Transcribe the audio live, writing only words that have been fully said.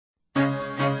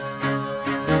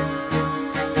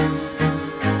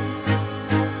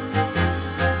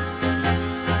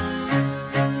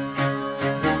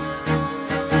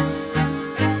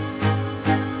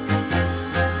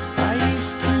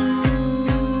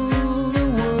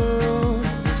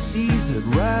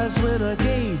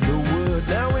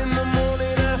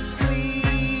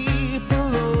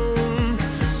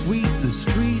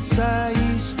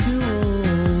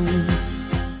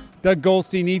Doug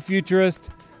Goldstein, eFuturist,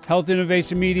 Health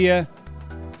Innovation Media,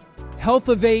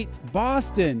 HealthOvate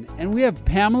Boston. And we have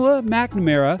Pamela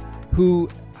McNamara, who,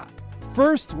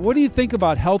 first, what do you think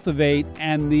about HealthOvate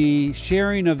and the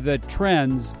sharing of the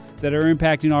trends that are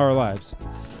impacting our lives?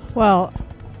 Well,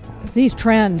 these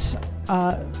trends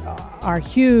are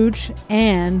huge,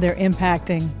 and they're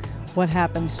impacting what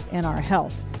happens in our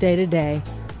health day to day,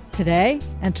 today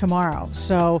and tomorrow.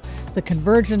 So the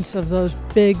convergence of those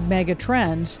big mega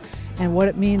trends and what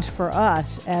it means for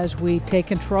us as we take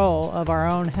control of our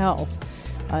own health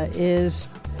is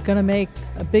going to make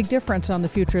a big difference on the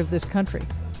future of this country.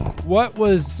 What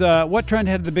trend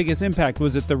had the biggest impact?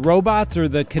 Was it the robots or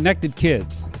the connected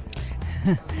kids?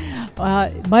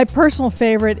 My personal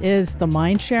favorite is the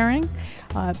mind sharing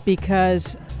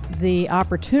because the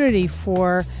opportunity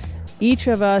for each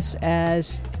of us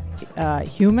as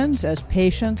humans, as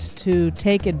patients, to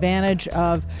take advantage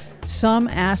of some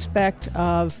aspect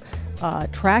of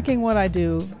tracking what I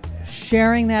do,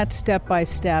 sharing that step by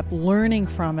step, learning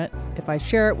from it. If I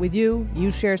share it with you, you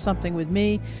share something with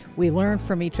me, we learn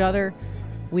from each other.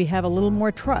 We have a little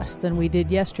more trust than we did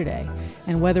yesterday.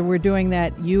 And whether we're doing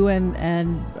that, you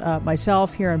and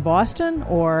myself here in Boston,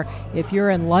 or if you're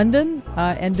in London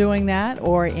and doing that,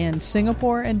 or in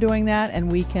Singapore and doing that, and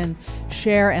we can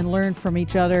share and learn from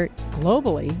each other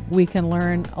globally, we can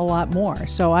learn a lot more.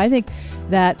 So I think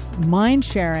that mind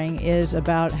sharing is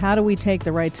about how do we take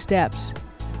the right steps,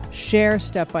 share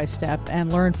step by step,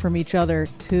 and learn from each other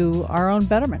to our own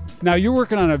betterment. Now, you're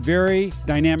working on a very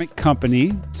dynamic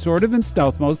company, sort of in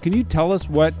stealth mode. Can you tell us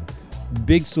what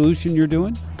big solution you're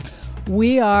doing?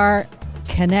 We are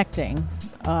connecting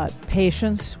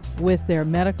patients with their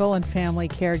medical and family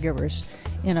caregivers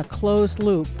in a closed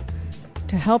loop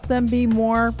to help them be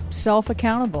more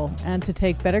self-accountable and to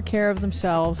take better care of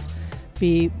themselves,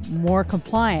 be more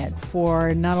compliant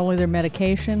for not only their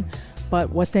medication, but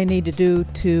what they need to do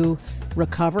to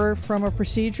recover from a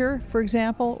procedure, for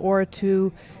example, or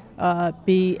to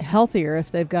be healthier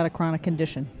if they've got a chronic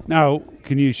condition. Now,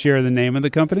 can you share the name of the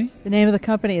company? The name of the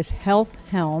company is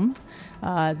Helm.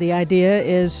 The idea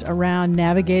is around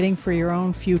navigating for your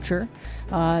own future,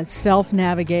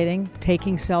 self-navigating,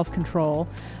 taking self-control,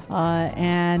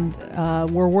 and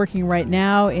we're working right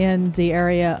now in the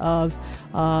area of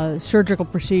surgical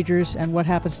procedures and what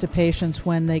happens to patients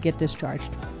when they get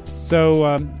discharged. So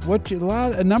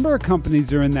a number of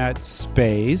companies are in that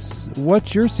space.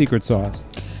 What's your secret sauce?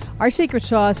 Our secret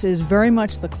sauce is very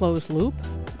much the closed loop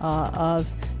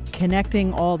of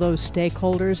connecting all those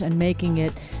stakeholders and making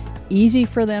it easy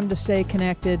for them to stay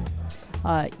connected,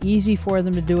 easy for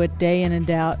them to do it day in and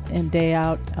day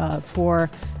out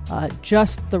for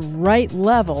just the right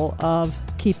level of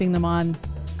keeping them on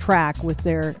track with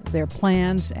their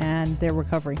plans and their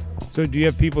recovery. So do you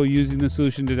have people using the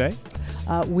solution today?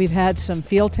 We've had some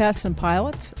field tests and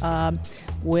pilots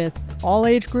with all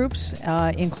age groups,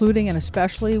 including and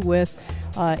especially with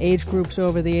age groups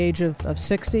over the age of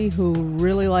 60 who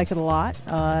really like it a lot,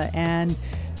 and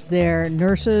their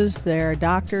nurses, their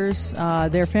doctors,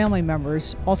 their family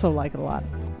members also like it a lot.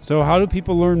 So how do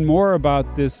people learn more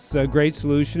about this great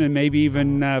solution and maybe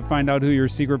even find out who your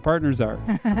secret partners are?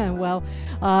 Well,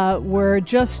 we're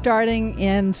just starting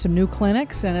in some new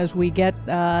clinics, and as we get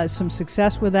some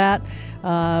success with that,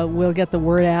 we'll get the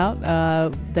word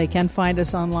out. They can find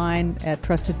us online at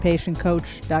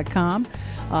trustedpatientcoach.com.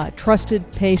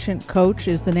 Trusted Patient Coach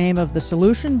is the name of the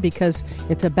solution because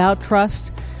it's about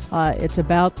trust, it's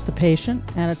about the patient,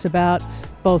 and it's about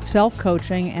both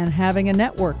self-coaching and having a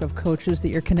network of coaches that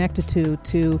you're connected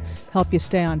to help you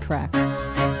stay on track.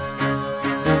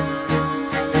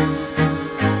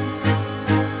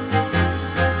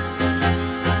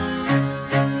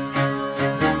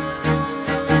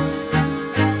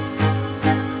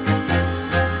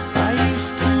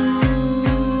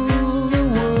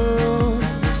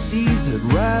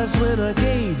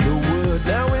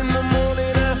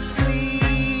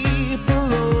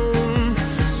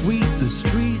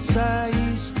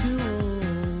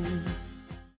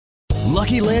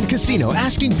 Lucky Land Casino,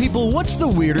 asking people, what's the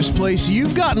weirdest place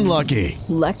you've gotten lucky?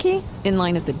 Lucky? In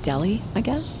line at the deli, I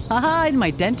guess? Aha, in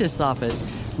my dentist's office.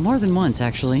 More than once,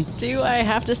 actually. Do I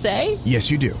have to say? Yes,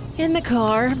 you do. In the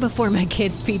car before my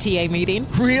kids' PTA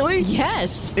meeting. Really?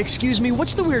 Yes. Excuse me,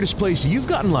 what's the weirdest place you've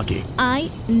gotten lucky?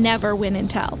 I never win and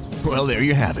tell. Well, there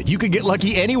you have it. You can get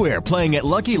lucky anywhere, playing at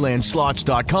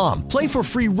LuckyLandSlots.com. Play for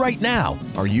free right now.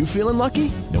 Are you feeling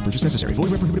lucky? No purchase necessary.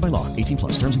 Void where prohibited by law.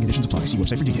 18+. Terms and conditions apply. See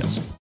website for details.